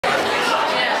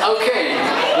Okay,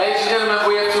 ladies and gentlemen,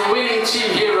 we have the winning team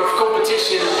here of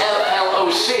competition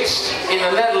NL06 in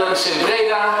the Netherlands in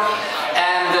Breda,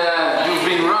 and you've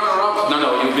been runner-up.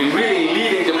 No, you've been really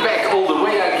leading the pack all the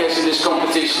way, I guess, in this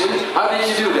competition. How did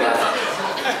you do that?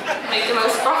 Make the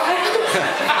most profit.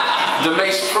 The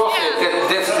most profit,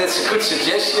 that's a good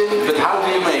suggestion, but how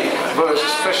do you make it? Were there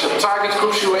special target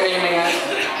groups you were aiming at?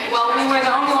 Well, we were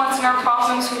the only ones in our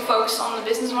province who focused on the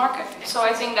business market, so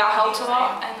I think that helped a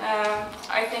lot, and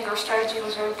I think our strategy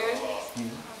was very good,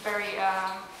 very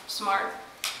smart.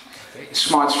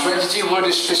 Smart strategy. Were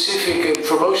there specific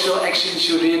promotional actions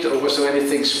you did, or was there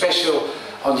anything special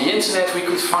on the internet we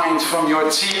could find from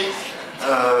your team?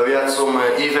 We had some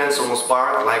events on the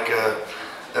park, like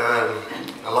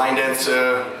a line dance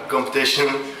competition,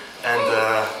 and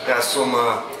some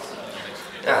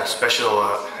special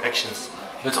actions.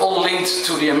 But all linked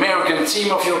to the American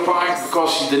team of your park,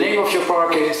 because the name of your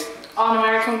park is? On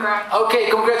American ground.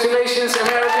 Okay, congratulations,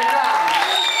 American ground!